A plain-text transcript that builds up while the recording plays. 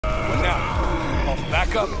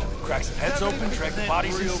Back up. Crack some heads open, drag the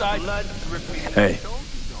bodies inside. Hey.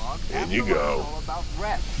 In you go.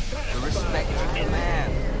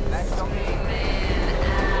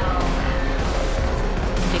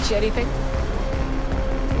 Get you anything?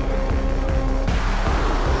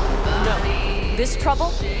 No. This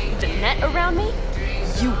trouble, the net around me,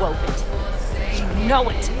 you wove it. You know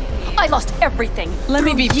it. I lost everything. Let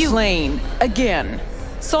me be plain. Again.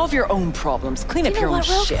 Solve your own problems. Clean up your own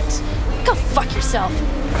shit. Go fuck yourself.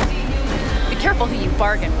 Be careful who you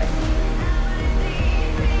bargain with.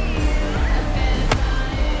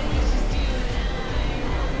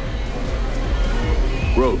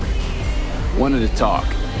 Rogue. Wanted to talk.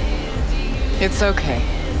 It's okay.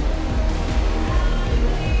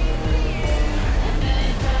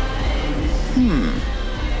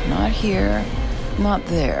 Not here, not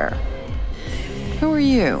there. Who are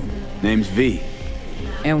you? Name's V.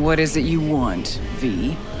 And what is it you want,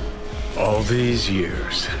 V? All these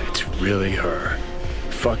years, it's really her.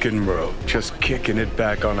 Fucking Rogue, just kicking it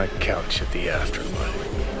back on a couch at the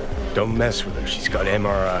afterlife. Don't mess with her, she's got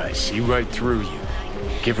MRIs, see right through you.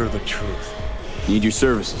 Give her the truth. Need your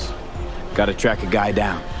services. Gotta track a guy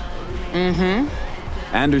down.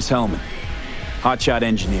 Anders Hellman. Hotshot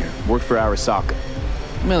engineer. Worked for Arasaka.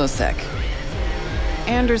 Millisec.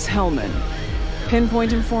 Anders Hellman.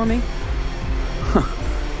 Pinpoint him for me?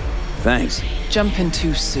 Thanks. Jumping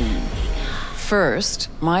too soon. First,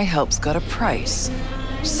 my help's got a price.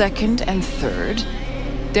 Second and third,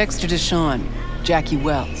 Dexter Deshawn, Jackie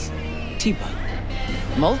Wells, T-Bug.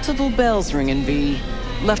 Multiple bells ringing, V.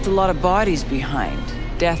 Left a lot of bodies behind.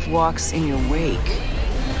 Death walks in your wake.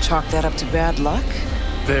 Chalk that up to bad luck?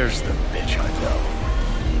 There's the bitch I know.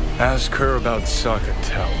 Ask her about Saka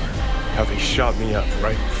Tower. How they shot me up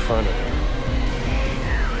right in front of her.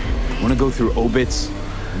 Wanna go through obits?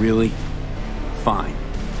 Really? Fine.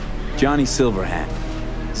 Johnny Silverhand.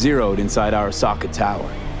 Zeroed inside Arasaka Tower.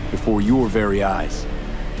 Before your very eyes.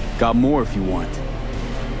 Got more if you want.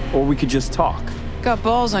 Or we could just talk. Got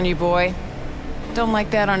balls on you, boy. Don't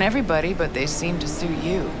like that on everybody, but they seem to suit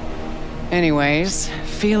you. Anyways,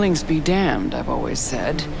 feelings be damned, I've always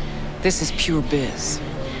said. This is pure biz.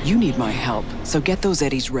 You need my help, so get those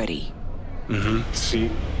eddies ready. See?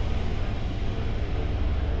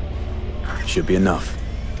 Should be enough.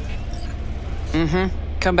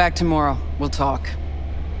 Come back tomorrow. We'll talk.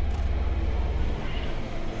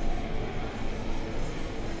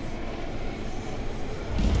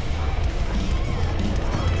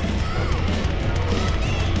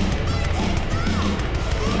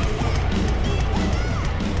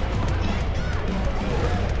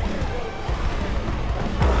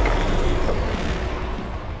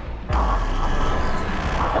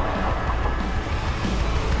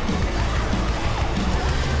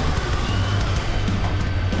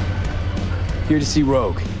 Here to see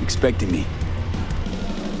Rogue, expecting me.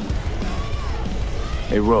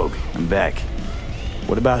 Hey Rogue, I'm back.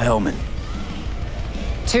 What about Hellman?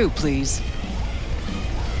 2, please.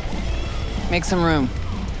 Make some room.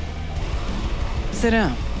 Sit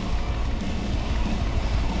down.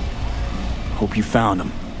 Hope you found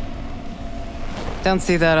him. Don't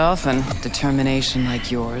see that often. Determination like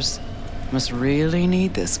yours. Must really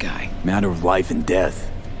need this guy. Matter of life and death.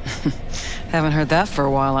 Haven't heard that for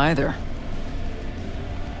a while either.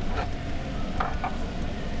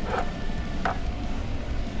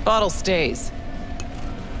 Bottle stays.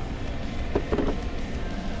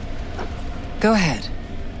 Go ahead.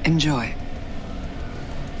 Enjoy.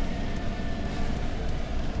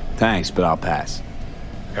 Thanks, but I'll pass.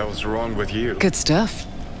 Hell's wrong with you? Good stuff.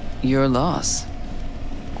 Your loss.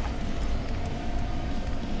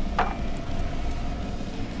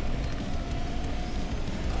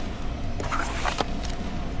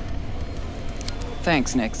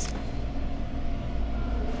 Thanks, Nix.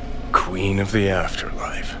 Queen of the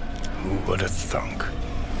afterlife. Who would have thunk?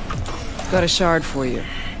 Got a shard for you.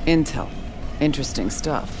 Intel. Interesting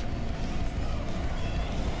stuff.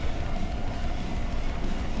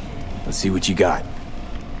 Let's see what you got.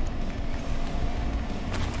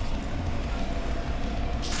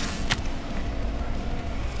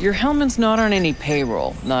 Your Hellman's not on any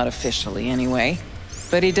payroll, not officially anyway.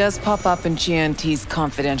 But he does pop up in GNT's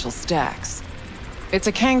confidential stacks. It's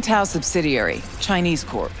a Kang Tao subsidiary, Chinese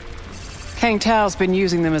corp. Kang Tao's been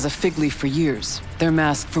using them as a fig leaf for years. They're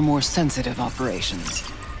masked for more sensitive operations.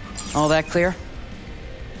 All that clear?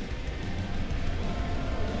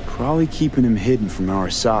 Probably keeping him hidden from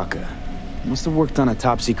Arasaka. Must have worked on a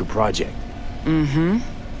top-secret project.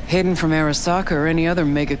 Hidden from Arasaka or any other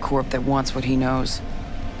megacorp that wants what he knows.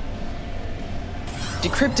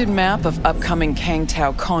 Decrypted map of upcoming Kang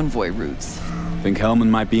Tao convoy routes. Think Hellman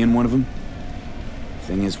might be in one of them?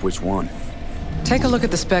 Thing is, which one? Take a look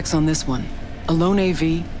at the specs on this one. A lone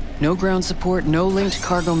AV, no ground support, no linked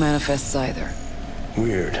cargo manifests either.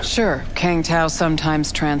 Weird. Sure, Kang Tao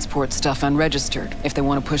sometimes transports stuff unregistered if they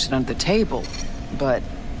want to push it under the table, but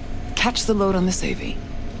catch the load on this AV.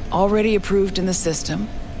 Already approved in the system,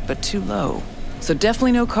 but too low. So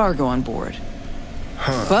definitely no cargo on board.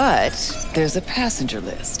 Huh. But there's a passenger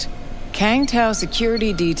list. Kang Tao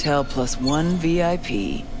security detail plus 1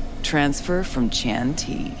 VIP. Transfer from Chan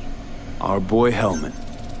T. Our boy Hellman.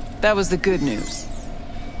 That was the good news.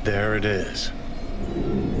 There it is.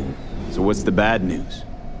 So what's the bad news?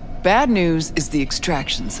 Bad news is the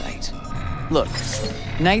extraction site. Look,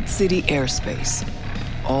 Night City airspace.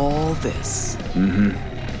 All this.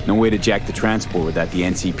 No way to jack the transport without the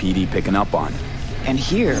NCPD picking up on it. And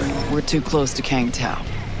here, we're too close to Kang Tao.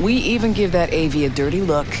 We even give that AV a dirty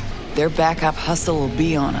look, their backup hustle will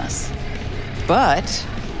be on us. But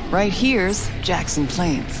right here's Jackson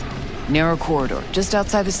Plains. Narrow corridor, just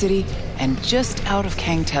outside the city, and just out of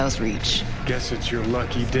Kang Tao's reach. Guess it's your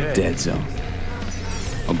lucky day. Dead zone.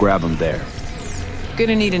 I'll grab him there.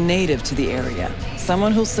 Gonna need a native to the area.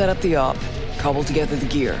 Someone who'll set up the op, cobble together the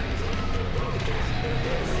gear.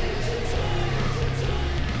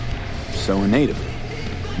 So a native.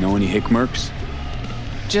 Know any hickmerks?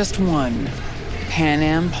 Just one. Pan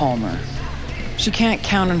Am Palmer. She can't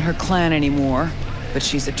count on her clan anymore, but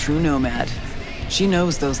she's a true nomad. She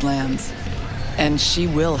knows those lands. And she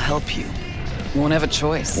will help you. Won't have a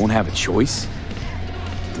choice. Won't have a choice?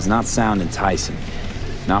 Does not sound enticing.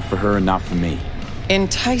 Not for her and not for me.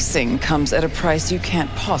 Enticing comes at a price you can't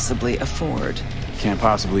possibly afford. Can't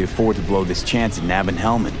possibly afford to blow this chance at nabbing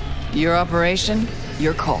Hellman. Your operation,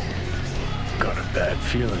 your call. Got a bad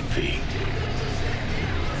feeling, V.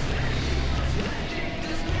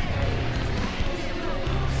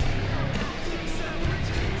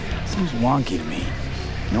 Seems wonky to me.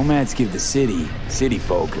 Nomads give the city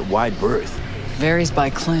folk a wide berth. Varies by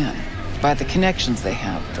clan, by the connections they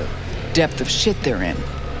have, the depth of shit they're in.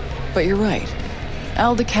 But you're right.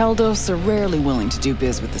 Aldecaldos are rarely willing to do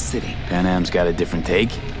biz with the city. Pan Am's got a different take?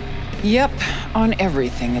 Yep, on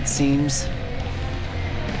everything it seems.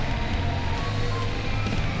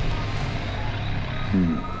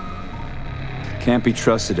 Can't be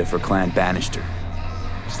trusted if her clan banished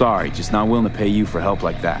her. Sorry, just not willing to pay you for help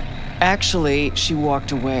like that. Actually, she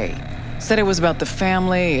walked away. Said it was about the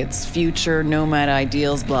family, its future, nomad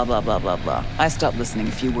ideals, blah, blah, blah, blah, blah. I stopped listening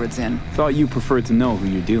a few words in. Thought you preferred to know who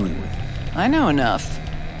you're dealing with. I know enough.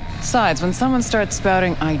 Besides, when someone starts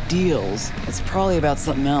spouting ideals, it's probably about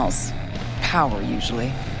something else. Power,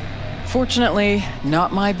 usually. Fortunately,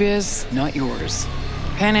 not my biz, not yours.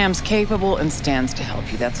 Pan Am's capable and stands to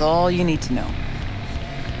help you. That's all you need to know.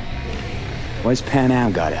 Why's Pan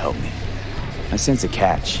Am gotta help me? I sense a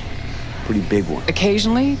catch. Pretty big one.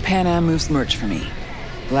 Occasionally, Pan Am moves merch for me.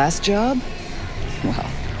 Last job? Well,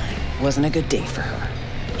 wasn't a good day for her.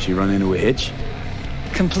 She run into a hitch?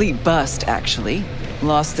 Complete bust, actually.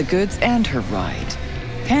 Lost the goods and her ride.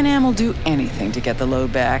 Pan Am will do anything to get the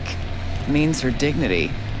load back. Means her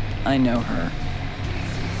dignity. I know her.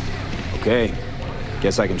 Okay.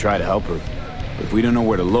 Guess I can try to help her. But if we don't know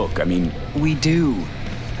where to look, I mean... We do.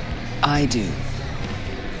 I do.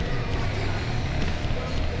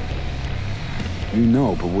 You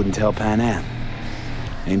know, but wouldn't tell Pan Am.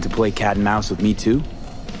 Aim to play cat and mouse with me too?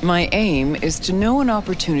 My aim is to know an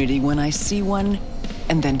opportunity when I see one,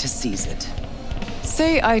 and then to seize it.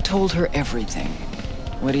 Say I told her everything.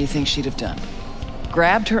 What do you think she'd have done?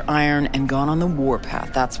 Grabbed her iron and gone on the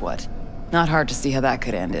warpath, that's what. Not hard to see how that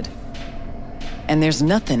could have ended. And there's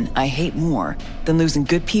nothing I hate more than losing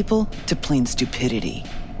good people to plain stupidity.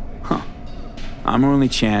 Huh. I'm her only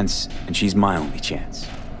chance, and she's my only chance.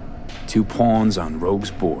 2 pawns on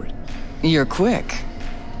Rogue's board. You're quick.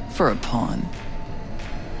 For a pawn.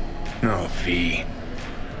 Oh, V.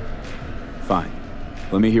 Fine.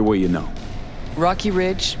 Let me hear what you know. Rocky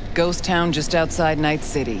Ridge, ghost town just outside Night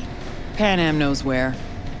City. Pan Am knows where.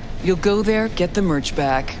 You'll go there, get the merch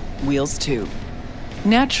back, wheels too.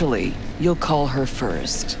 Naturally, you'll call her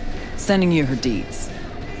first, sending you her deeds.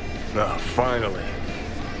 Oh, finally.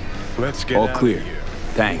 Let's get All out clear. of here.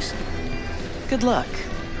 Thanks. Good luck.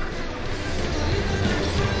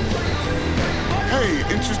 Hey,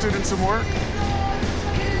 interested in some work?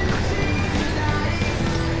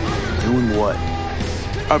 Doing what?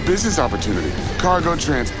 A business opportunity. Cargo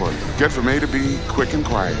transport. Get from A to B, quick and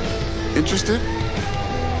quiet. Interested?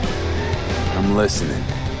 I'm listening.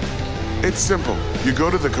 It's simple. You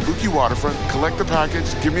go to the Kabuki waterfront, collect the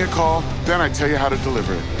package, give me a call, then I tell you how to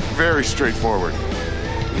deliver it. Very straightforward.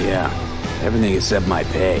 Yeah, everything except my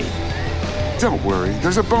pay. Don't worry,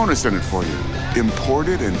 there's a bonus in it for you.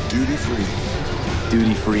 Imported and duty-free.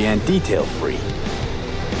 Duty-free and detail-free.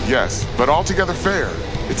 Yes, but altogether fair.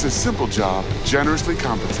 It's a simple job, generously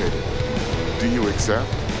compensated. Do you accept?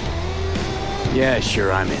 Yeah,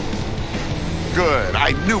 sure, I'm in. Good,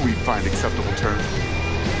 I knew we'd find acceptable terms.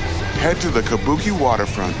 Head to the Kabuki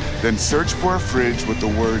waterfront, then search for a fridge with the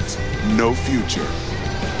words, "No future."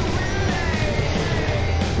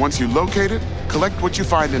 Once you locate it, collect what you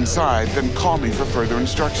find inside, then call me for further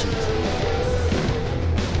instructions.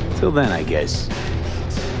 Till then, I guess.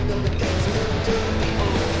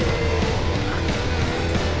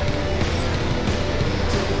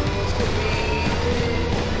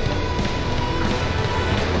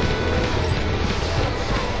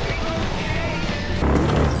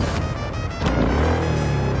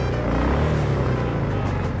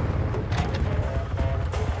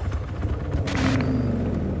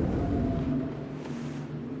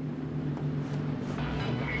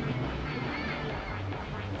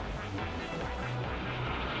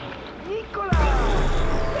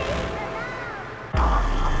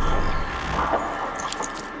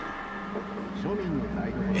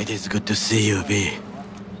 It is good to see you, V.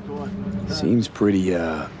 Seems pretty,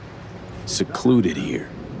 secluded here.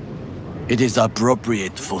 It is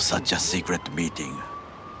appropriate for such a secret meeting.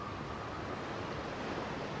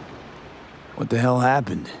 What the hell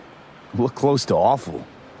happened? Look close to awful.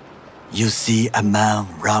 You see a man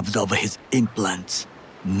robbed of his implants,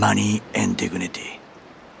 money and dignity.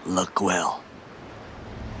 Look well.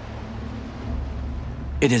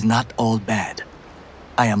 It is not all bad.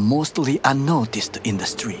 I am mostly unnoticed in the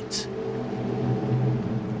streets.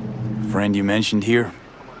 Friend you mentioned here?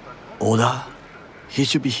 Oda? He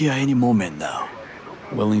should be here any moment now.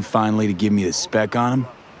 Willing finally to give me the spec on him?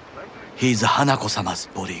 He's Hanako-sama's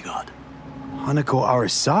bodyguard. Hanako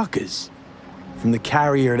Arasaka's? From the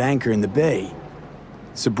carrier at anchor in the bay.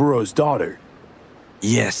 Saburo's daughter.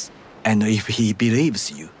 Yes, and if he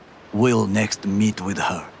believes you, we'll next meet with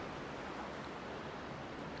her.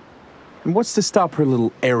 And what's to stop her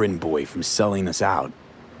little errand boy from selling us out?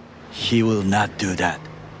 He will not do that.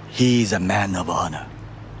 He is a man of honor.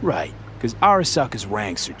 Right, because Arasaka's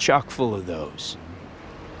ranks are chock full of those.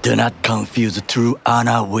 Do not confuse true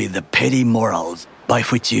honor with the petty morals by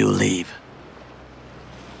which you live.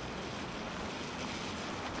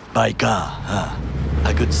 By God, huh?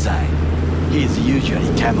 A good sign. He is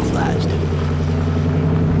usually camouflaged.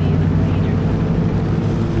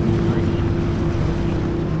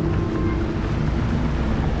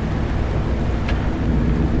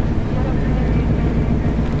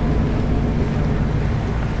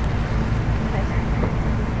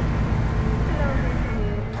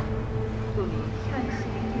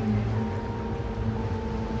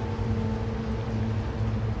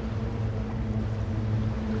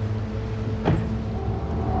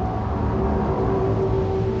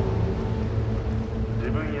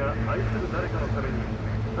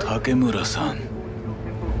 Takemura-san.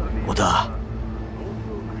 Oda.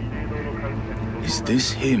 Is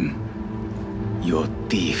this him? Your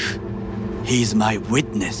thief? He's my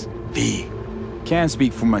witness, V. Can't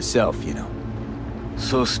speak for myself, you know.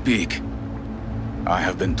 So speak. I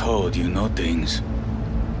have been told you know things.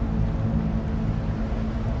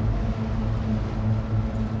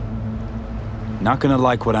 Not gonna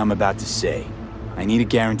like what I'm about to say. I need a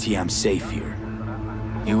guarantee I'm safe here.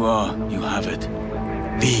 You are, you have it.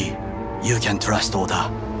 V, you can trust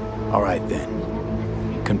Oda. All right then.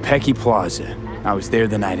 Konpeki Plaza. I was there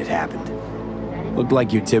the night it happened. Looked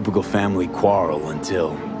like your typical family quarrel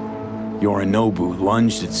until Yorinobu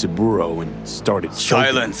lunged at Saburo and started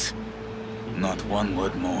choking. Silence! Not one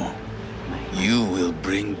word more. You will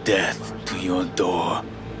bring death to your door.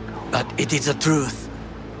 But it is the truth.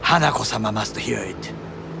 Hanako-sama must hear it.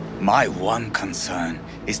 My one concern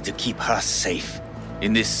is to keep her safe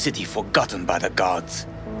in this city forgotten by the gods.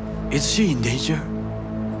 Is she in danger?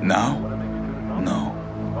 Now? No.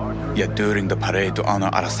 Yet during the parade to honor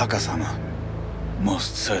Arasaka-sama,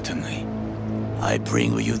 most certainly. I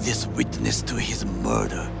bring you this witness to his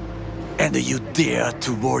murder, and you dare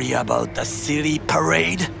to worry about a silly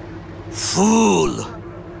parade? Fool!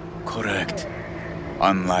 Correct.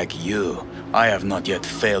 Unlike you, I have not yet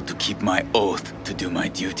failed to keep my oath to do my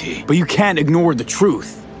duty. But you can't ignore the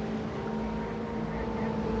truth.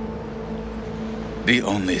 The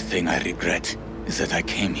only thing I regret is that I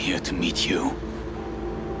came here to meet you.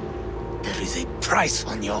 There is a price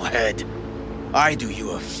on your head. I do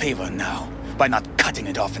you a favor now by not cutting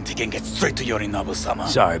it off and taking it straight to Yorinobu-sama.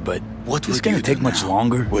 Sorry, but What this would gonna you take do much now?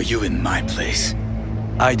 longer? Were you in my place?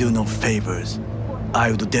 I do no favors.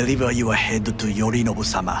 I would deliver your head to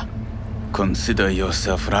Yorinobu-sama. Consider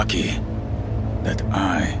yourself lucky. that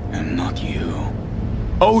I am not you.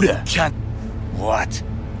 Oda! Can't... What?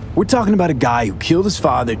 We're talking about a guy who killed his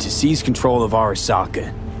father to seize control of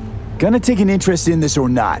Arasaka. Gonna take an interest in this or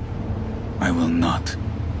not? I will not.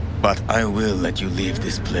 But I will let you leave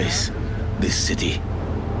this place, this city,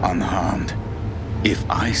 unharmed. If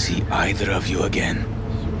I see either of you again,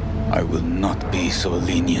 I will not be so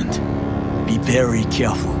lenient. Be very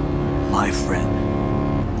careful, my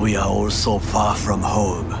friend. We are all so far from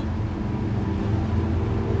home.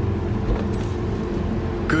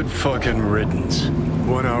 Good fucking riddance.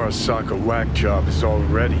 One Arasaka whack job is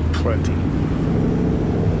already plenty.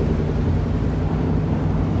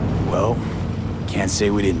 Well, can't say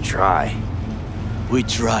we didn't try. We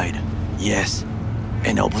tried, yes,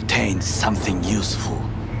 and obtained something useful.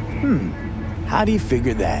 How do you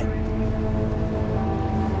figure that?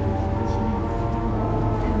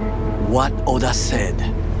 What Oda said.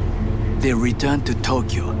 They returned to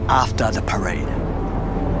Tokyo after the parade.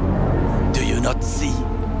 Do you not see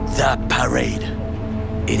the parade?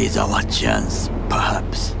 It is our chance,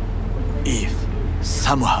 perhaps. If,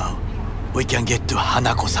 somehow, we can get to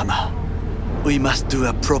Hanako-sama. We must do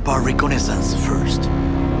a proper reconnaissance first.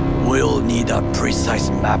 We'll need a precise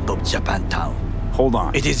map of Japantown. Hold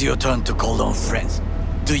on. It is your turn to call on friends.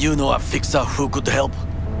 Do you know a fixer who could help?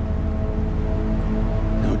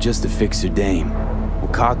 No, just a fixer dame.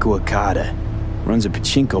 Wakaku Akata. Runs a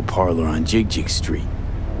pachinko parlor on Jig Street.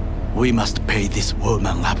 We must pay this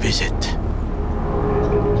woman a visit.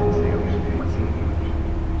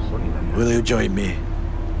 Will you join me?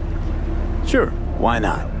 Sure, why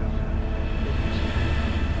not?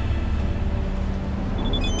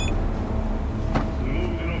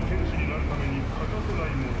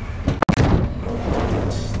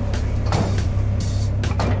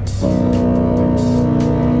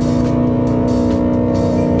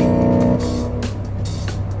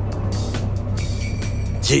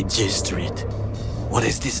 Jig Street. What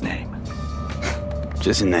is this name?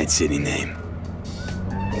 Just a night city name.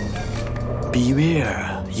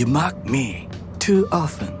 Beware, you mock me too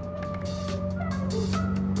often.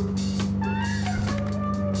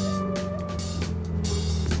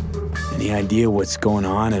 Any idea what's going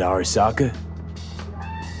on at Arasaka?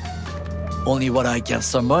 Only what I can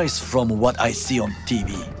surmise from what I see on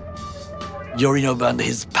TV. Yorinobu and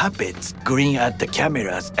his puppets grin at the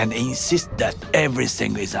cameras and insist that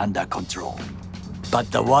everything is under control.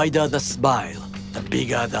 But the wider the smile, the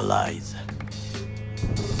bigger the lies.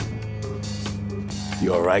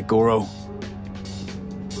 You alright, Goro?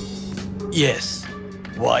 Yes.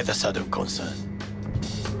 Why the sudden concern?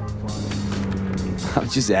 I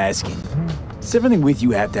was just asking. Does everything with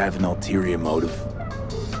you have to have an ulterior motive?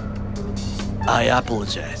 I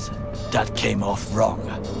apologize. That came off wrong.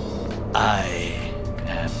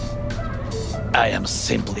 I am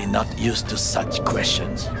simply not used to such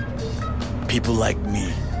questions. People like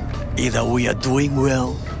me, either we are doing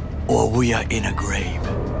well or we are in a grave.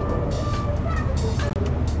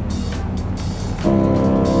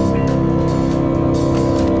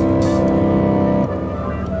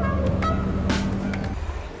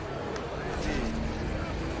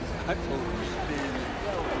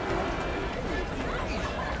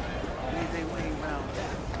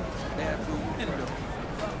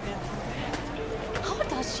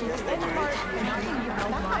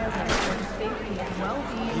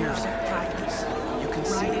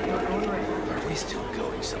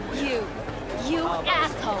 You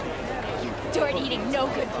asshole! You dirt-eating,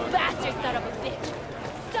 no-good bastard son of a bitch!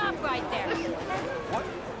 Stop right there! What?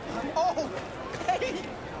 Oh! Hey!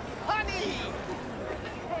 Honey!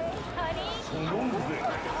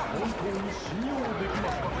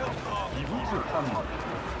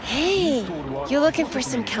 Hey, you looking for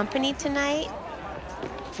some company tonight?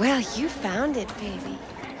 Well, you found it, baby.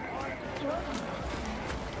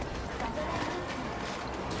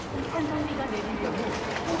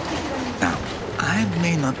 Now, I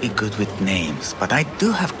may not be good with names, but I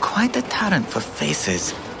do have quite a talent for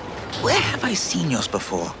faces. Where have I seen yours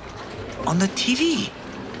before? On the TV?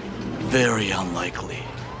 Very unlikely.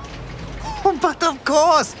 Oh, but of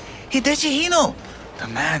course! Hideshi Hino! The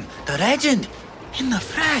man, the legend! In the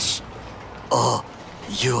flesh! Oh,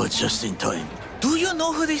 you're just in time. Do you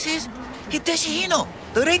know who this is? Hideshi Hino,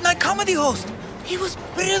 the late-night comedy host! He was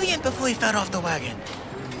brilliant before he fell off the wagon.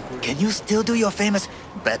 Can you still do your famous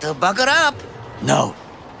 "better buckle up"? No.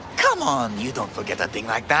 Come on, you don't forget a thing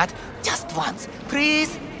like that. Just once,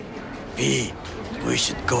 please. V, we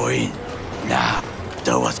should go in. Nah,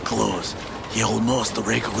 that was close. He almost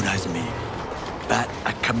recognized me. But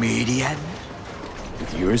a comedian?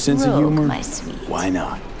 With your sense of Rogue, humor? my sweet. Why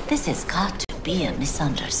not? This has got to be a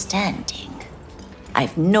misunderstanding.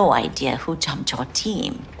 I've no idea who jumped your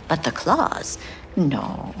team, but the claws?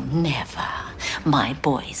 No, never. My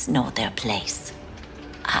boys know their place.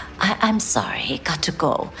 I'm sorry, got to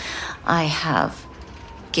go. I have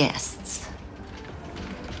guests.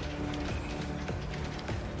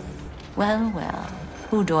 Well, well,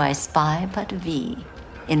 who do I spy but V?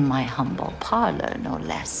 In my humble parlor, no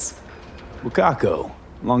less. Wakako,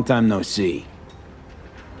 long time no see.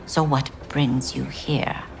 So what brings you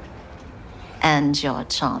here? And your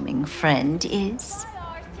charming friend is?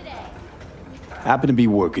 Happen to be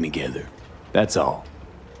working together. That's all.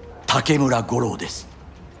 Takemura Goro です。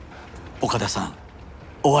岡田さん、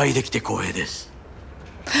お会いできて光栄です。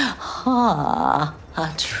Ah,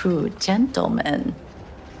 a true gentleman.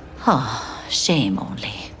 Ah, shame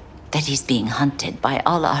only that he's being hunted by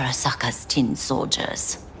all Arasaka's tin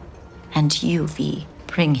soldiers. And you, V,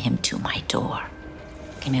 bring him to my door.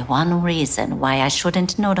 Give me one reason why I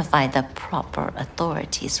shouldn't notify the proper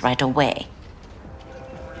authorities right away.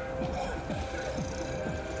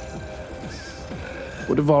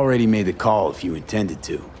 Would have already made the call if you intended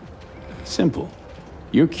to. Simple.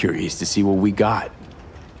 You're curious to see what we got.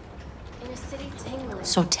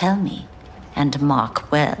 So tell me, and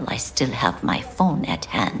mark well I still have my phone at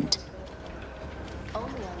hand.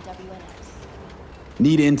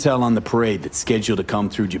 Need intel on the parade that's scheduled to come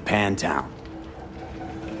through Japantown.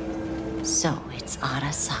 So it's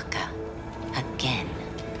Arasaka again.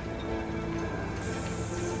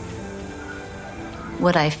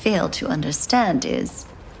 What I fail to understand is,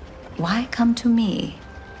 why come to me?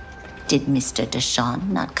 Did Mr. Deshawn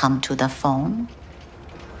not come to the phone?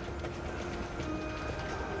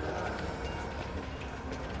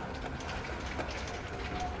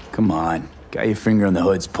 Come on, got your finger on the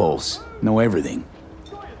hood's pulse. Know everything.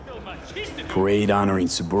 Parade honoring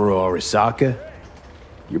Saburo Arasaka?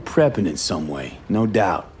 You're prepping in some way, no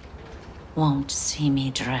doubt. Won't see me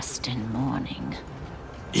dressed in mourning.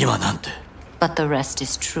 今なんて But the rest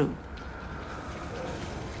is true.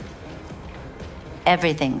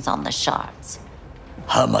 Everything's on the shards.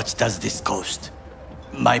 How much does this cost?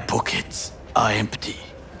 My pockets are empty.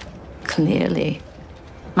 Clearly.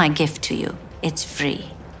 My gift to you, it's free.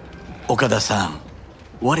 Okada-san,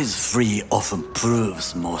 what is free often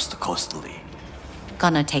proves most costly.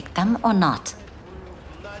 Gonna take them or not?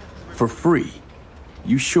 For free?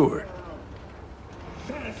 You sure?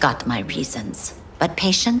 Got my reasons, but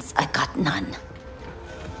patience I got none.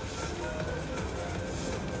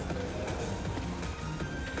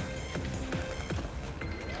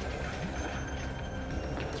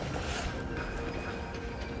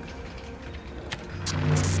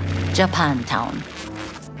 Japantown.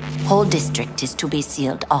 Whole district is to be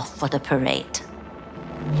sealed off for the parade.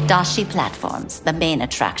 Dashi platforms, the main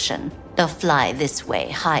attraction. They'll fly this way,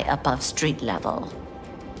 high above street level.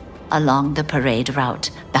 Along the parade route,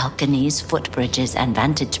 balconies, footbridges, and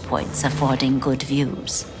vantage points affording good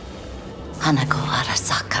views. Hanako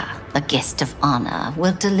Arasaka, the guest of honor,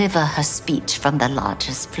 will deliver her speech from the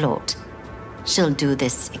largest float. She'll do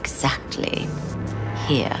this exactly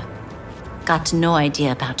here. Got no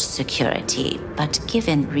idea about security, but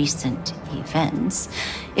given recent events,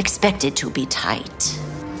 expected to be tight.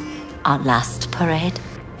 Our last parade,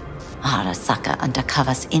 Arasaka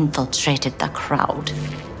undercovers infiltrated the crowd.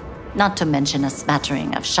 Not to mention a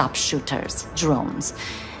smattering of sharpshooters, drones,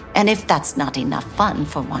 and if that's not enough fun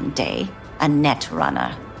for one day, a net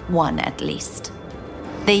runner, one at least.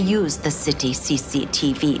 They use the city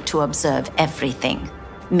CCTV to observe everything.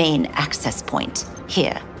 Main access point,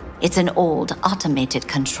 here. It's an old automated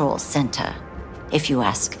control center. If you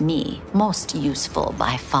ask me, most useful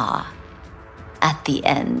by far. At the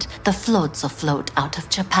end, the floats will float out of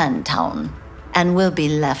Japantown, and we'll be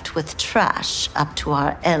left with trash up to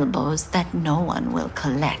our elbows that no one will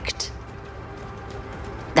collect.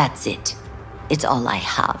 That's it. It's all I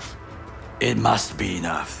have. It must be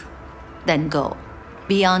enough. Then go.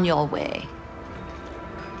 Be on your way.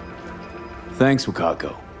 Thanks,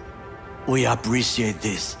 Wakako. We appreciate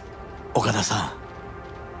this, Okada-san.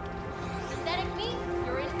 Synthetic meat,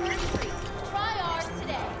 you're in for a treat. Try ours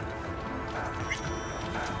today.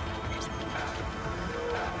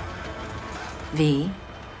 V?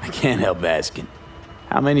 I can't help asking.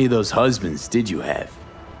 How many of those husbands did you have?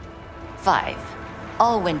 5.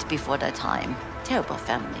 All went before their time. Terrible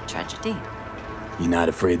family tragedy. You not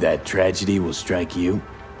afraid that tragedy will strike you?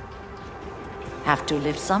 Have to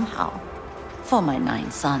live somehow. For my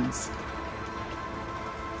 9 sons.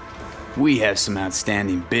 We have some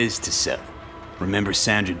outstanding biz to sell. Remember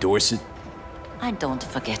Sandra Dorset? I don't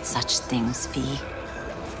forget such things, V.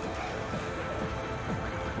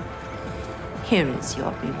 Here is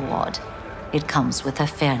your reward. It comes with a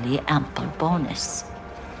fairly ample bonus.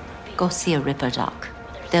 Go see a Ripper Doc.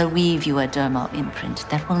 They'll weave you a dermal imprint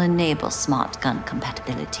that will enable smart gun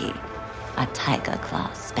compatibility. A Tiger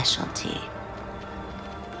Claw specialty.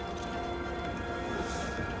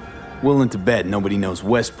 Willing to bet nobody knows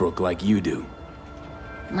Westbrook like you do.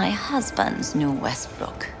 My husband's knew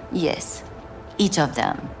Westbrook, yes. Each of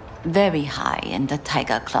them very high in the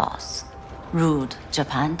Tiger Claws. Ruled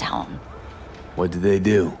Japantown. What did they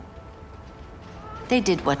do? They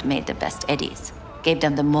did what made the best eddies. Gave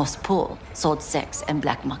them the most pull, sold sex and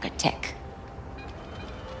black market tech.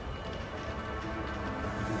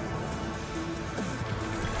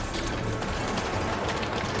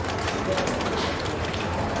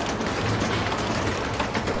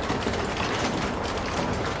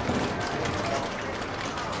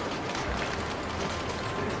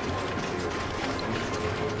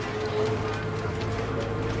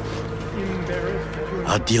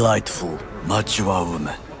 A delightful, mature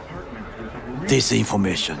woman. This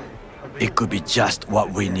information, it could be just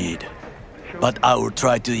what we need. But I will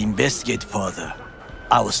try to investigate further.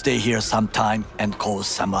 I will stay here some time and call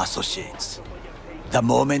some associates. The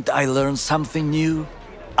moment I learn something new,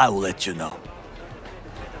 I will let you know.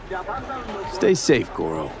 Stay safe,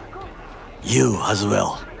 Goro. You as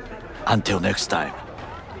well. Until next time.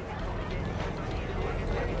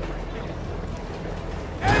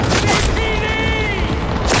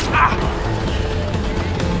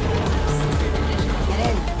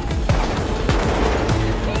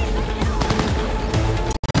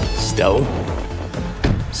 Stowe?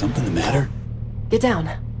 Something the matter? Get down.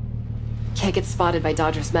 Can't get spotted by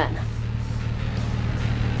Dodger's men.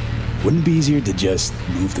 Wouldn't it be easier to just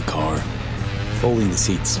move the car? Folding the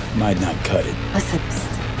seats might not cut it. Listen,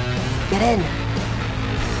 get in.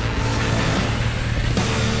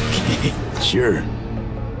 Okay, sure.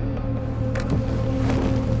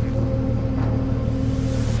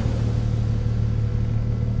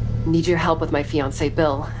 Need your help with my fiancé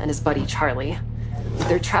Bill and his buddy Charlie.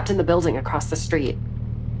 They're trapped in the building across the street.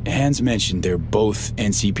 Hans mentioned they're both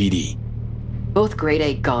NCPD. Both grade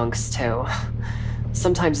A gonks, too.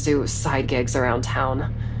 Sometimes do side gigs around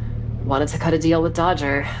town. Wanted to cut a deal with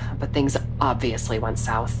Dodger, but things obviously went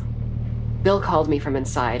south. Bill called me from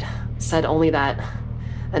inside, said only that,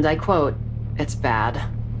 and I quote, "It's bad.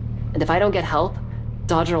 And if I don't get help,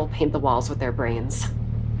 Dodger will paint the walls with their brains."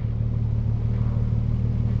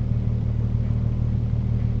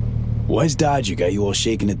 Why's Dodger got you all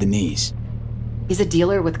shaking at the knees? He's a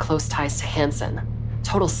dealer with close ties to Hansen.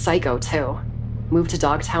 Total psycho, too. Moved to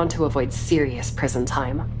Dogtown to avoid serious prison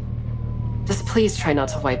time. Just please try not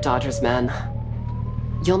to wipe Dodger's men.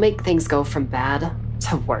 You'll make things go from bad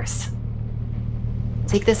to worse.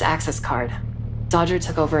 Take this access card. Dodger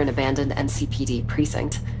took over an abandoned NCPD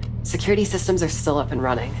precinct. Security systems are still up and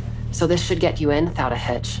running, so this should get you in without a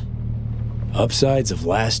hitch. Upsides of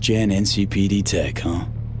last-gen NCPD tech, huh?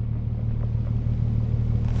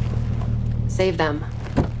 Save them.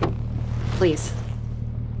 Please.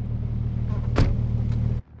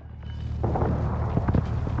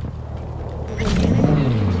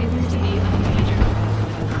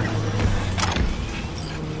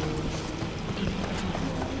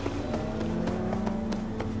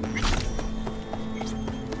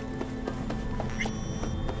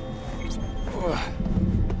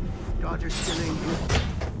 Dodger's still ain't here.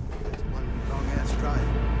 It's one long-ass drive.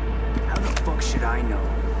 How the fuck should I know?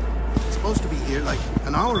 He's supposed to be here like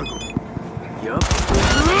an hour ago. Yup.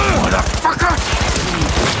 Motherfucker!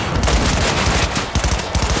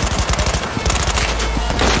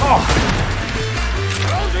 Oh!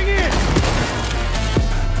 Closing in!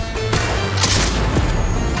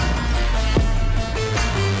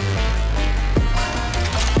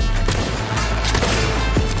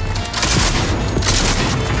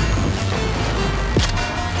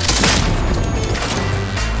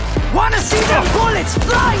 Wanna see the bullets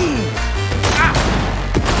flying?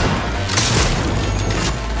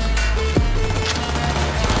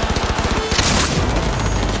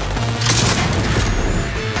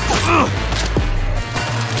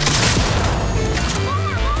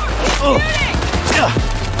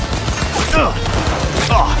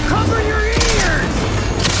 Cover your ears!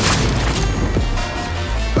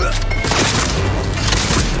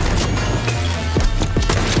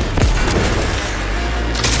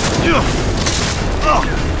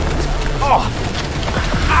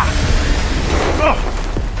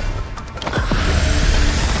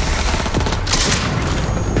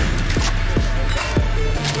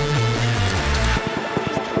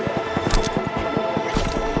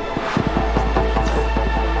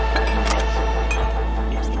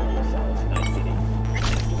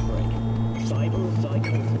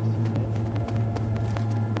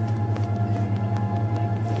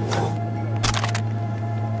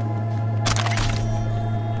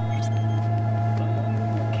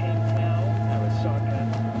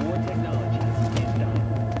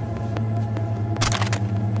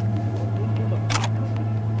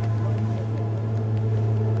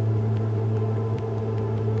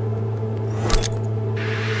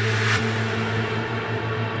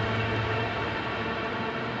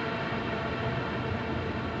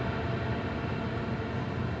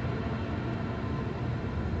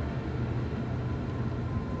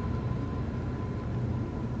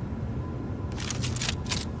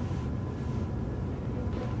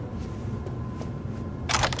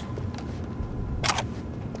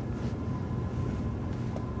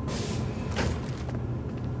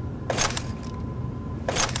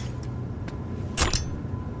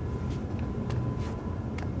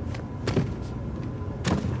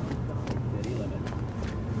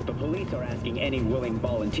 asking any willing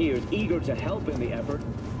volunteers eager to help in the effort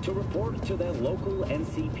to report to their local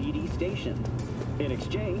NCPD station. In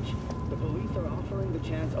exchange, the police are offering the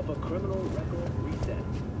chance of a criminal record reset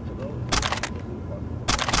to those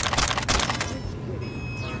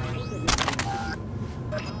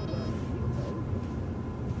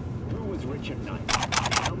Who is Richard Knight?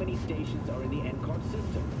 How many stations are in the NCART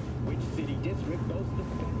system? Which city district boasts the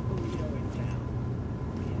best burrito in town?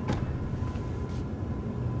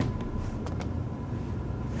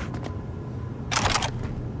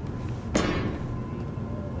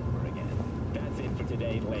 That's it for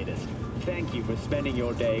today's latest. Thank you for spending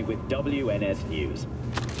your day with WNS News.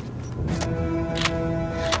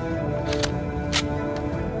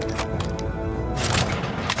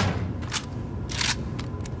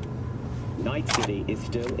 Night City is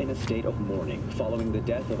still in a state of mourning following the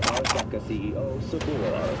death of Arasaka CEO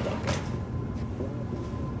Saburo Arasaka.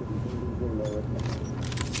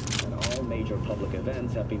 And all major public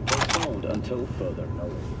events have been postponed until further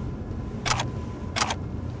notice.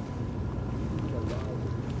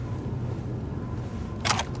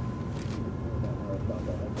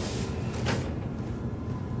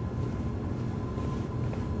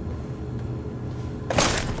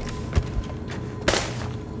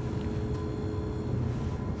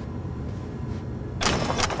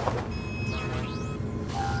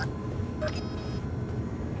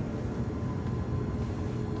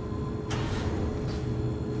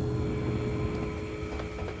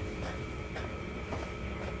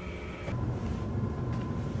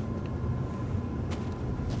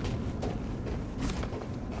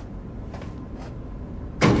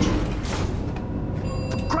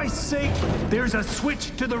 Sake, there's a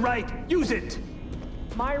switch to the right. Use it.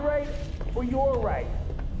 My right or your right?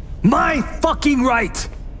 My fucking right.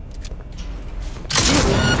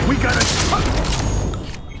 We gotta.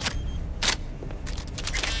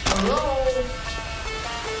 Hello?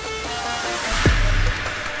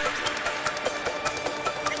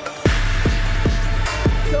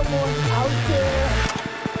 Someone out there?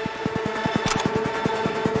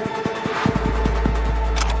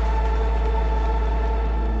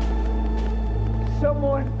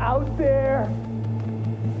 Someone out there?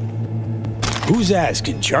 Who's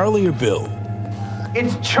asking, Charlie or Bill?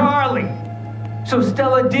 It's Charlie. So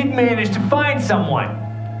Stella did manage to find someone.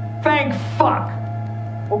 Thank fuck.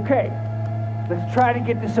 Okay, let's try to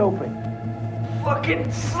get this open.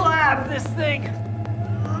 Fucking slap this thing.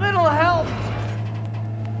 A little help.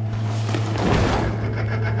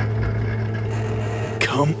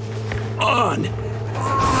 Come on.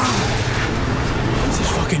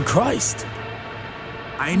 Jesus fucking Christ.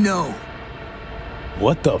 I know.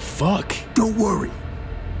 What the fuck? Don't worry.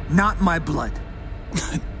 Not my blood.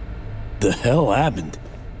 The hell happened?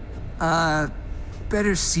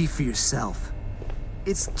 Better see for yourself.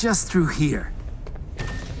 It's just through here.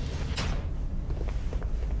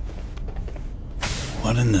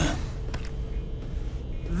 What in the...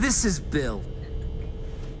 This is Bill.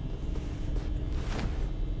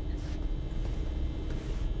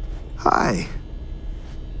 Hi.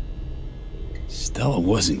 Stella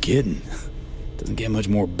wasn't kidding. Doesn't get much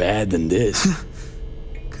more bad than this.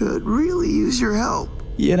 Could really use your help.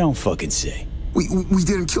 You don't fucking say. We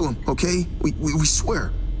didn't kill him, okay? We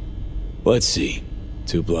swear. Let's see.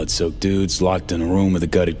 2 blood-soaked dudes locked in a room with a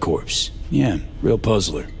gutted corpse. Yeah, real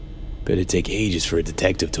puzzler. Bet it'd take ages for a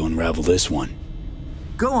detective to unravel this one.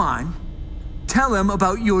 Go on. Tell him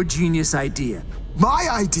about your genius idea. My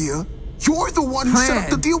idea? You're the one who set up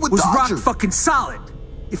the deal with was Dodger. rock fucking solid.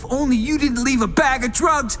 If only you didn't leave a bag of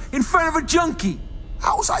drugs in front of a junkie.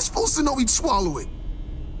 How was I supposed to know he'd swallow it?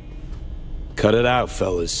 Cut it out,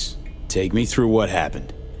 fellas. Take me through what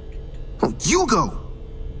happened. Oh, you go.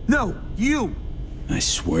 No, you. I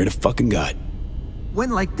swear to fucking God.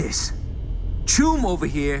 Went like this. Choom over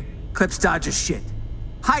here clips Dodger's shit.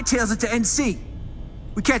 Hightails it to NC.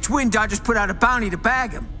 We catch wind Dodger's put out a bounty to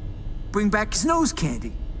bag him. Bring back his nose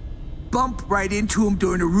candy. Bump right into him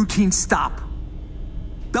during a routine stop.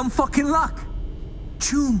 Dumb fucking luck.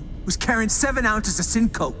 Choom was carrying 7 ounces of sin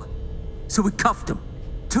coke. So we cuffed him.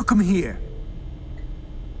 Took him here.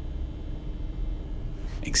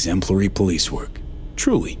 Exemplary police work.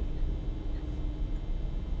 Truly.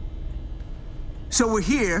 So we're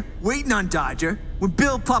here, waiting on Dodger, when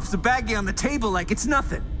Bill plops the baggie on the table like it's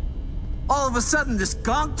nothing. All of a sudden, this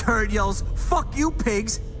gonk turd yells, "Fuck you,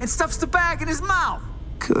 pigs," and stuffs the bag in his mouth.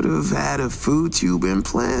 Could have had a food tube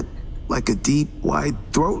implant. Like a deep, wide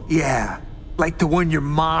throat? Yeah, like the one your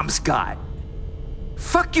mom's got.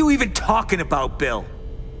 Fuck you even talking about, Bill?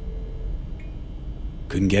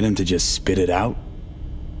 Couldn't get him to just spit it out?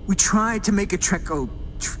 We tried to make a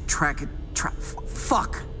fuck.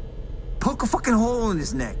 Poke a fucking hole in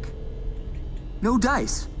his neck. No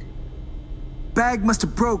dice. Bag must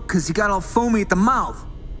have broke because he got all foamy at the mouth.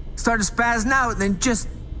 Started spazzing out and then just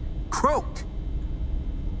croaked.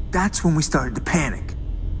 That's when we started to panic.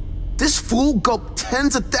 This fool gulped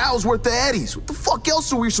tens of thousands worth of eddies. What the fuck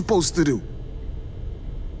else are we supposed to do?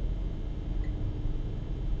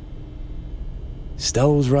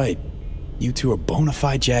 Stella was right. You two are bona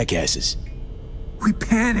fide jackasses. We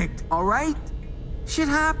panicked, all right? Shit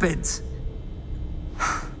happens.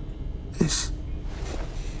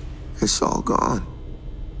 It's all gone.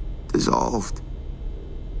 Dissolved.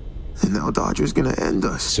 And now Dodger's gonna end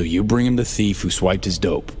us. So you bring him the thief who swiped his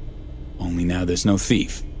dope. Only now there's no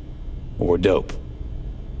thief. Or dope.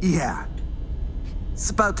 Yeah. It's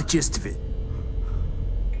about the gist of it.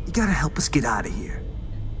 You gotta help us get out of here.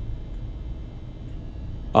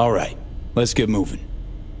 All right, let's get moving.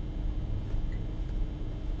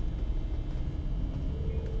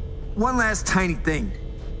 One last tiny thing.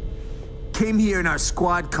 Came here in our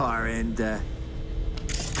squad car and,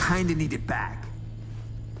 kinda need it back.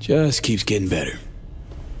 Just keeps getting better.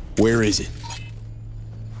 Where is it?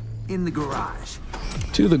 In the garage.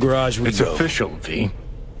 To the garage we It's go. official, V.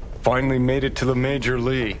 Finally made it to the major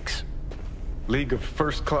leagues. League of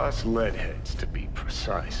first-class leadheads, to be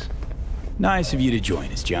precise. Nice of you to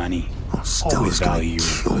join us, Johnny. Stella's gonna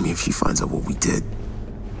kill me if she finds out what we did.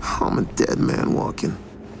 I'm a dead man walking.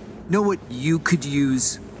 Know what you could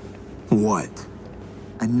use? What?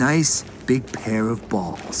 A nice big pair of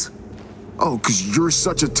balls. Oh, 'cause you're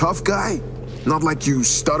such a tough guy? Not like you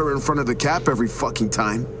stutter in front of the cap every fucking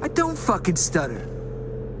time. I don't fucking stutter.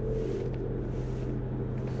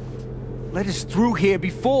 Let us through here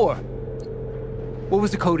before. What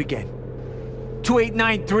was the code again?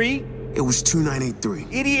 2893? It was 2983.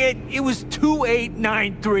 Idiot, it was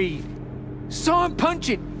 2893. Saw him punch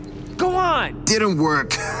it. Go on. Didn't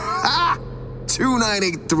work. Ha!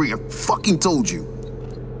 2983, I fucking told you.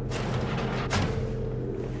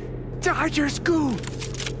 Dodger Scoot.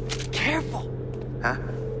 Careful. Huh?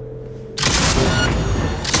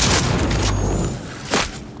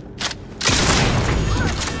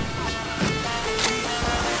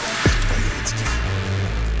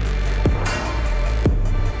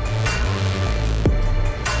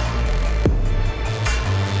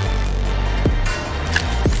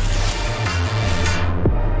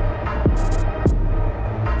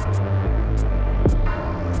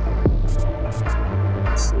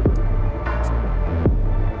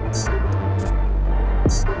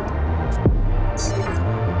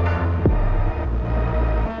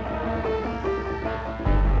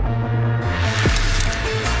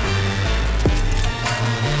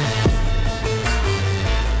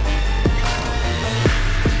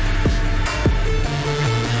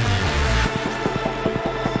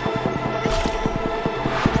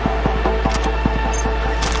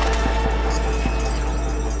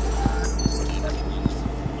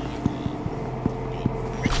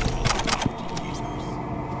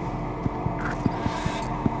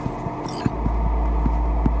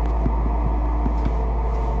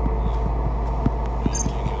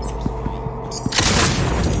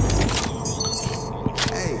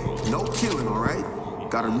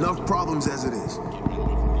 Got enough problems as it is.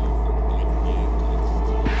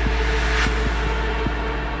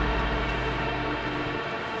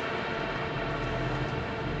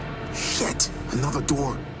 Shit! Another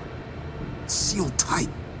door. Sealed tight.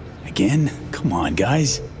 Again? Come on,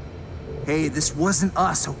 guys. Hey, this wasn't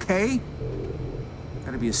us, okay?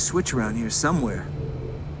 Gotta be a switch around here somewhere.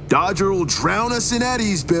 Dodger will drown us in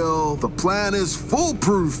eddies, Bill. The plan is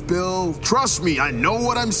foolproof, Bill. Trust me, I know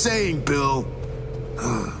what I'm saying, Bill.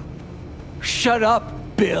 Shut up,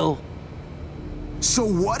 Bill. So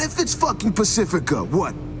what if it's fucking Pacifica?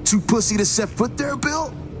 What? Too pussy to set foot there,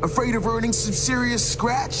 Bill? Afraid of earning some serious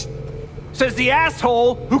scratch? Says the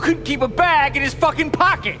asshole who couldn't keep a bag in his fucking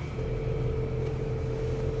pocket.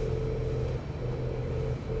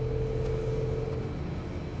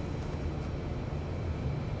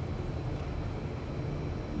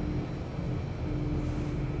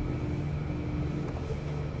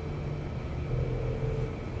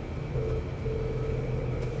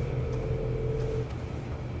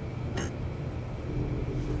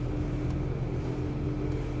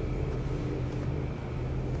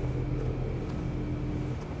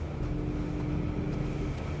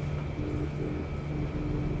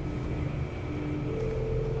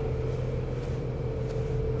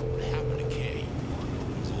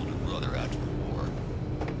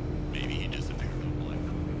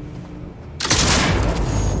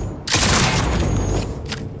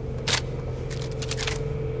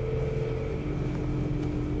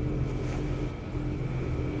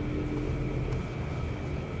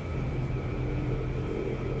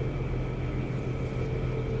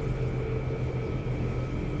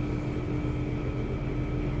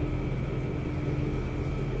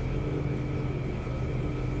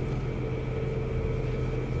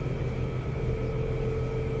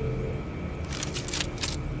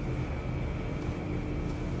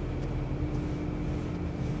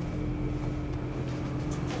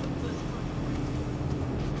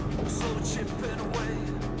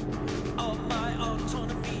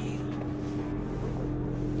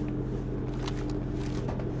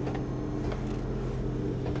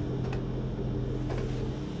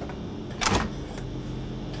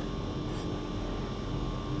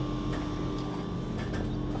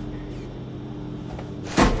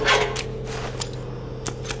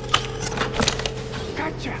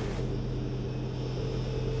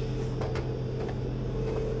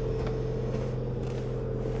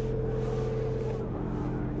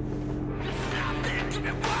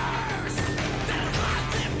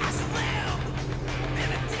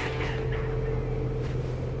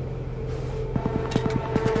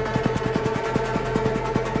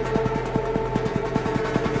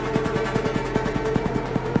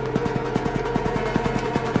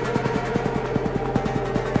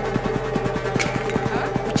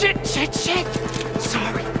 Shit!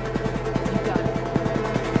 Sorry.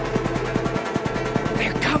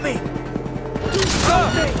 They're coming! Do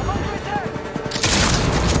something!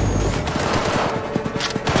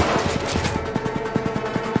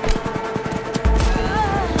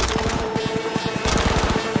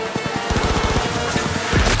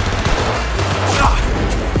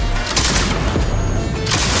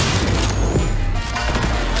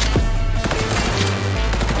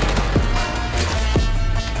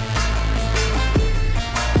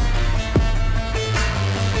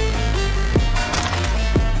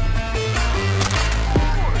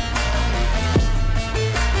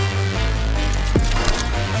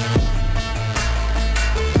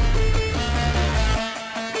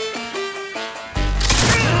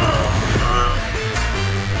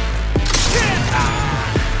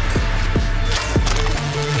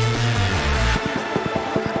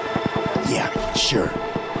 Sure.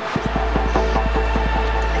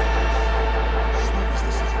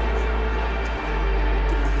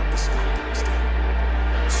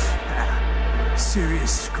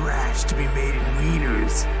 Serious scratch to be made in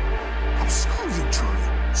wieners. Oh, screw you,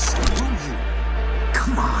 Charlie. Screw you.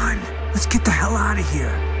 Come on, let's get the hell out of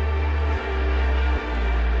here.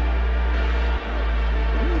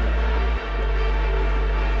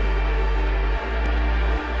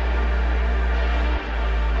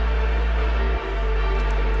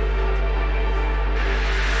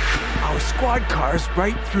 Squad cars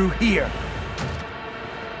right through here.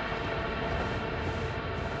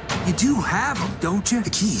 You do have them, don't you? The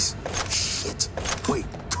keys. Shit. Wait,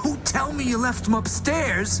 don't tell me you left them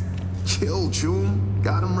upstairs. Chill, June.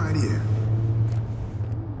 Got them right here.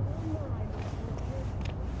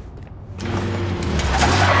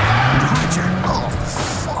 Roger. Oh,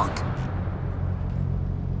 fuck.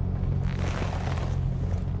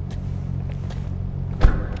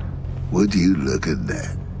 Would you look at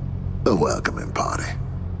that? A welcoming party.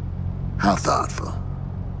 How thoughtful.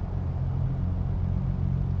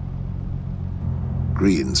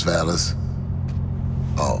 Greetings, fellas.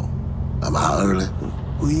 Oh, am I early?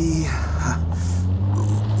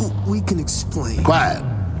 We can explain. Quiet.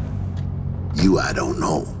 You I don't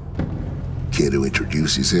know. Care to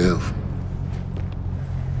introduce yourself?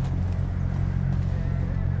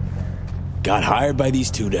 Got hired by these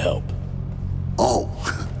two to help. Oh,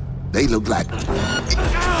 they look like...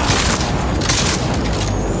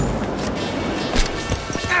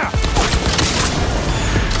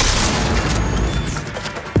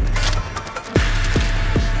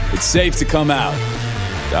 It's safe to come out.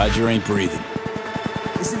 Dodger ain't breathing.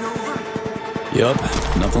 Is it over? Yup,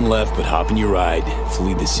 nothing left but hop in your ride,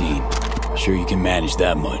 flee the scene. Sure you can manage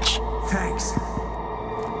that much. Thanks.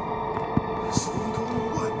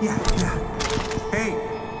 Yeah. Hey,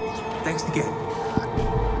 thanks again.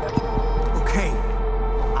 Okay,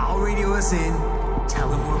 I'll radio us in,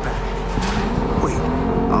 tell him we're back. Wait,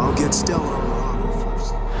 I'll get Stella on the auto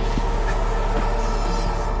first.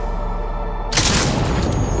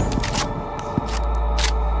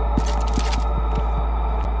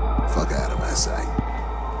 Fuck out of my sight.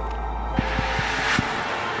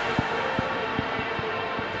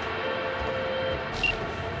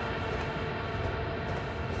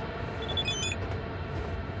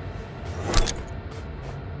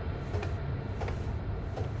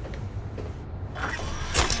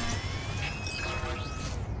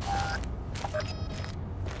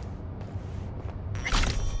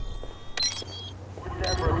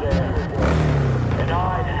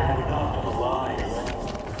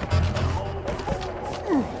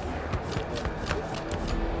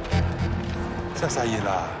 Ça y est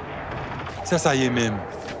là. Ça y est même.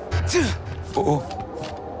 Oh.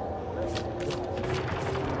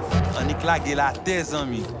 On est clagué la tête,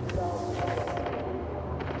 ami.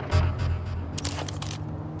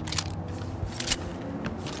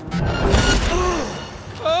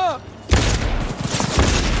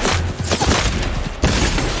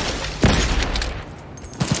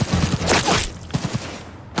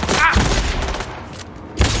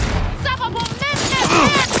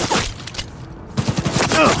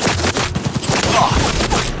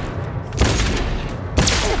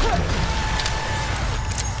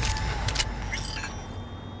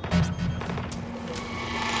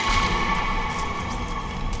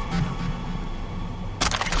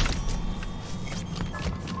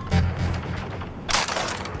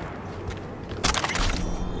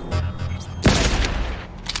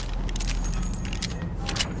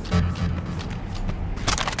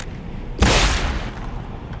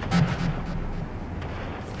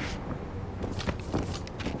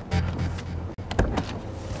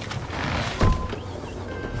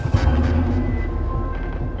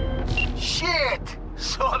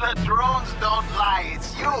 So the drones don't lie,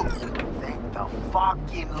 it's you! Thank the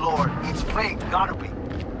fucking Lord. It's fake, gotta be.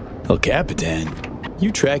 El Capitan,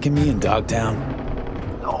 you tracking me in Dogtown?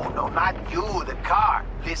 No, not you, the car.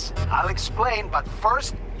 Listen, I'll explain, but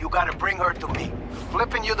first, you gotta bring her to me.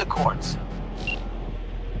 Flipping you the cords.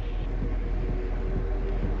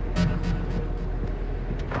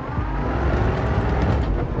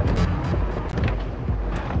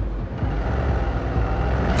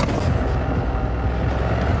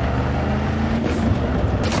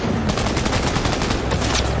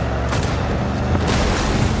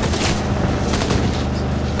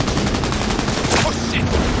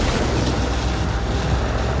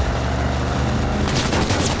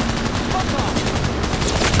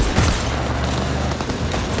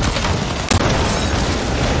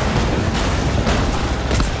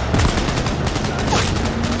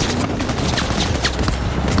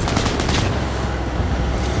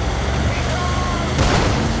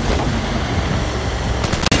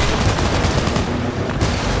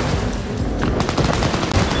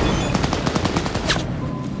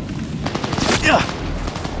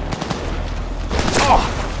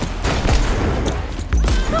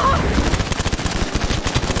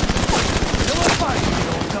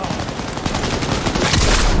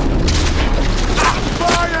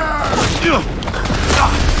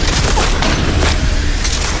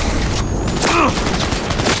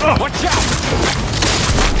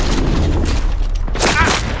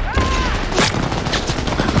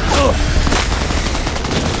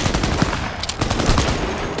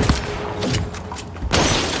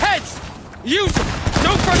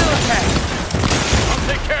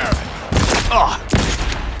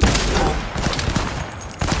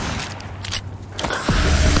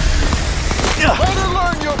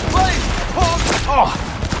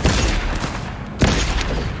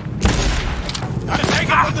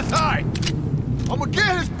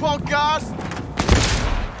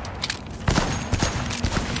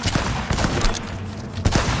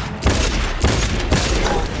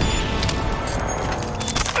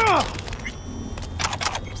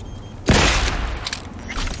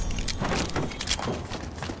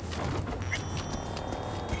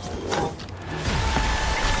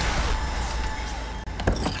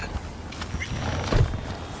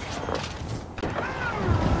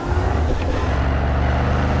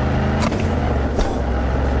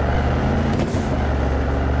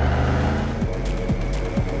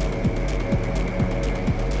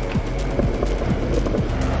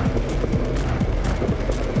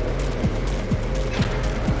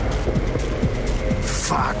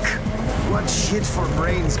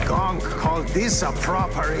 This a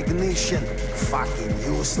proper ignition. Fucking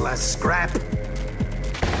useless scrap.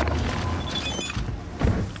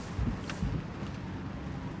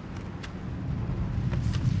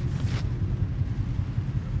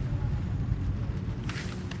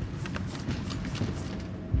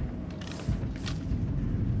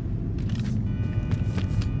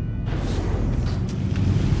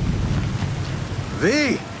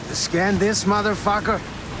 V, scan this motherfucker.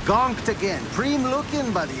 Gonked again. Prime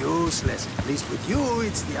looking, but useless. At least with you,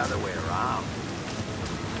 it's the other way around.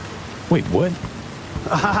 Wait, what?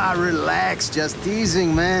 Ah, relax. Just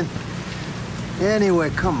teasing, man. Anyway,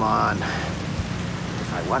 come on.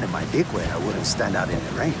 If I wanted my dick wet, I wouldn't stand out in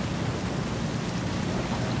the rain.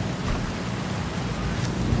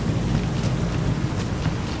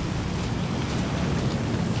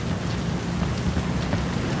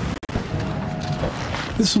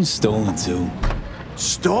 This one's stolen, too.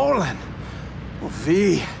 Stolen? Well,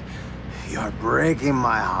 V, you're breaking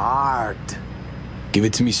my heart. Give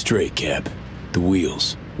it to me straight, Cap. The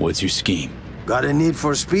wheels. What's your scheme? Got a need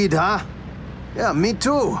for speed, huh? Yeah, me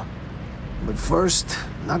too. But first,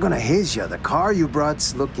 not gonna haze ya. The car you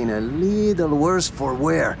brought's looking a little worse for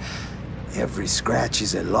wear. Every scratch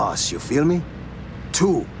is a loss, you feel me?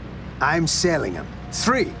 2, I'm selling them.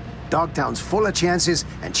 3, Dogtown's full of chances,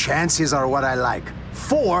 and chances are what I like.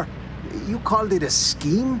 4, you called it a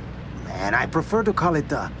scheme? Man, I prefer to call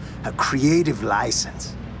it a creative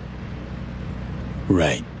license.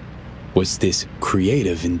 Right. What's this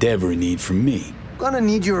creative endeavor need from me? Gonna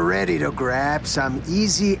need you ready to grab some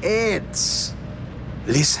easy hits.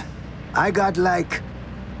 Listen, I got like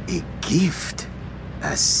a gift.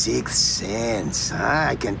 A sixth sense.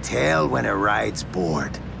 I can tell when a ride's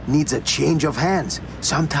bored. Needs a change of hands.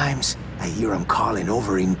 Sometimes I hear 'em calling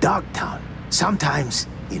over in Dogtown. Sometimes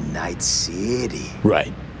in Night City.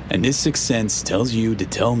 Right. And this sixth sense tells you to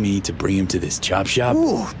tell me to bring him to this chop shop?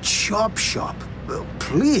 Ooh, chop shop.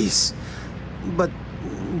 Please. But,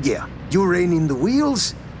 yeah, you rein in the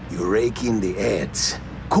wheels, you rake in the heads.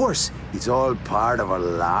 Of course, it's all part of a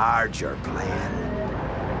larger plan.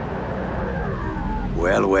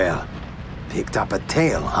 Well, well. Picked up a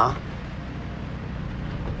tail, huh?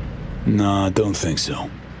 Nah, don't think so.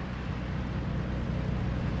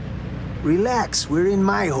 Relax, we're in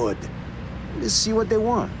my hood. Let's see what they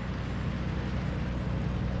want.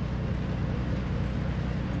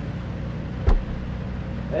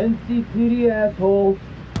 NCPD assholes.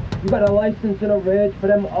 You got a license and a reg for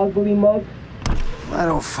them ugly mugs? I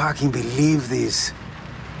don't fucking believe this.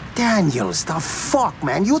 Daniels, the fuck,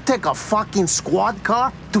 man? You take a fucking squad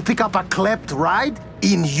car to pick up a klept ride?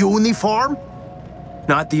 In uniform?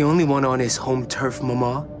 Not the only one on his home turf,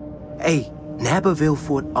 mama. Hey, nab a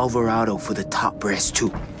Vilfort Alvarado for the top brass,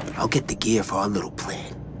 too. I'll get the gear for our little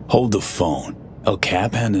plan. Hold the phone. El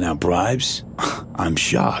Cap handing out bribes? I'm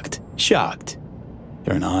shocked. Shocked.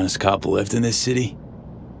 There an honest couple left in this city?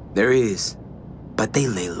 There is. But they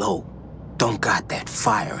lay low. Don't got that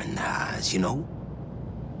fire in their eyes, you know?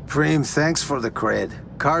 Preem, thanks for the cred.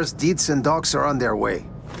 Cars, deets, and dogs are on their way.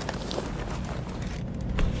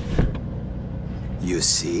 You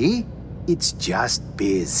see? It's just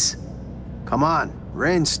biz. Come on,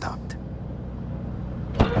 rain stopped.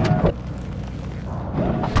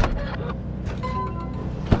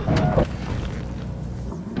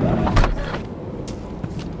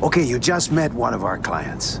 Okay, you just met one of our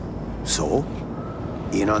clients. So,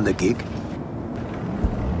 in on the gig?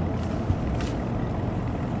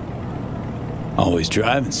 Always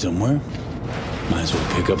driving somewhere. Might as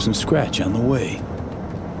well pick up some scratch on the way.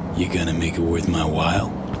 You gonna make it worth my while?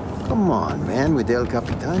 Come on, man. With El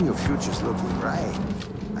Capitan, your future's looking bright.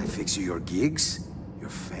 I fix you your gigs, your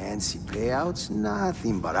fancy payouts,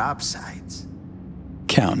 nothing but upsides.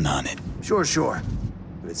 Counting on it. Sure, sure.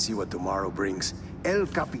 Let's see what tomorrow brings. El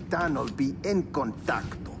Capitan will be en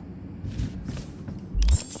contacto.